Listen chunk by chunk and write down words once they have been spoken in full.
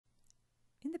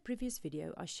previous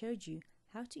video, I showed you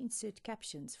how to insert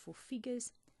captions for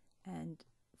figures and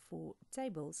for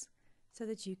tables so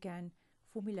that you can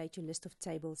formulate your list of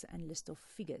tables and list of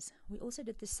figures. We also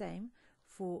did the same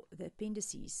for the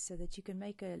appendices so that you can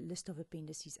make a list of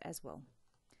appendices as well.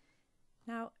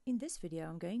 Now, in this video,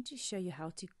 I'm going to show you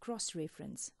how to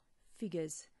cross-reference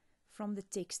figures from the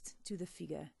text to the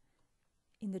figure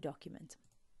in the document.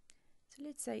 So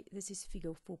let's say this is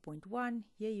figure 4.1.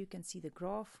 Here you can see the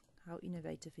graph. How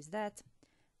innovative is that?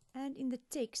 And in the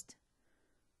text,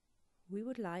 we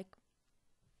would like,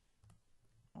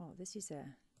 this is a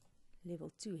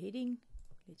level 2 heading.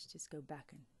 Let's just go back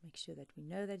and make sure that we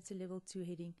know that it's a level 2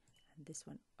 heading. And this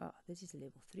one, this is a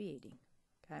level 3 heading.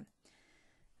 Okay.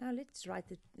 Now let's write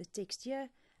the text here.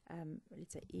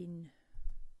 Let's say in,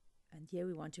 and here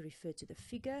we want to refer to the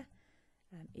figure.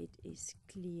 It is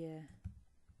clear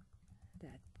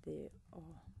that there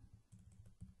are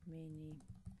many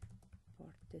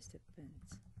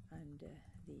participants under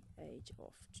the age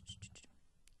of.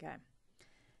 Okay.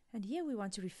 And here we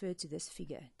want to refer to this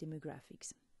figure,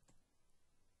 demographics.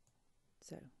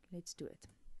 So let's do it.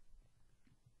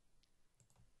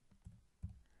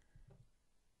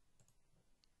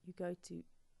 You go to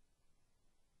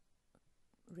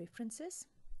references,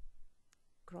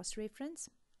 cross-reference,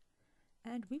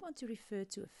 and we want to refer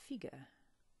to a figure.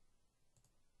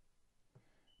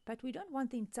 But we don't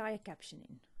want the entire caption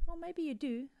in. Or maybe you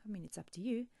do. I mean, it's up to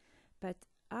you. But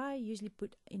I usually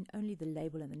put in only the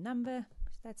label and the number.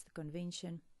 So that's the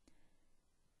convention.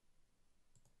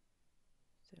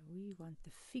 So we want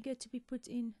the figure to be put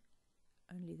in,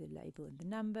 only the label and the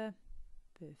number.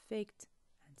 Perfect.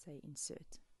 And say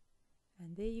insert.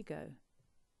 And there you go.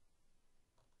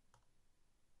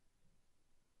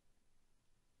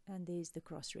 And there's the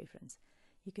cross-reference.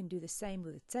 You can do the same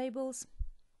with the tables,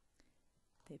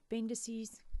 the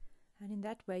appendices, and in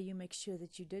that way you make sure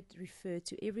that you did refer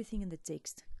to everything in the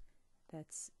text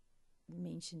that's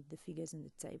mentioned, the figures and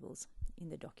the tables in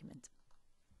the document.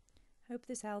 Hope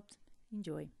this helped.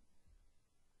 Enjoy.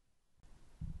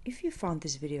 If you found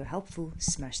this video helpful,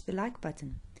 smash the like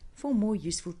button. For more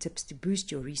useful tips to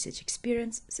boost your research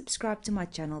experience, subscribe to my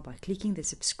channel by clicking the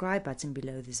subscribe button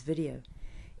below this video.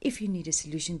 If you need a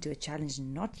solution to a challenge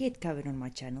not yet covered on my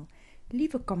channel,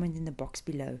 leave a comment in the box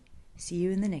below. See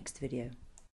you in the next video.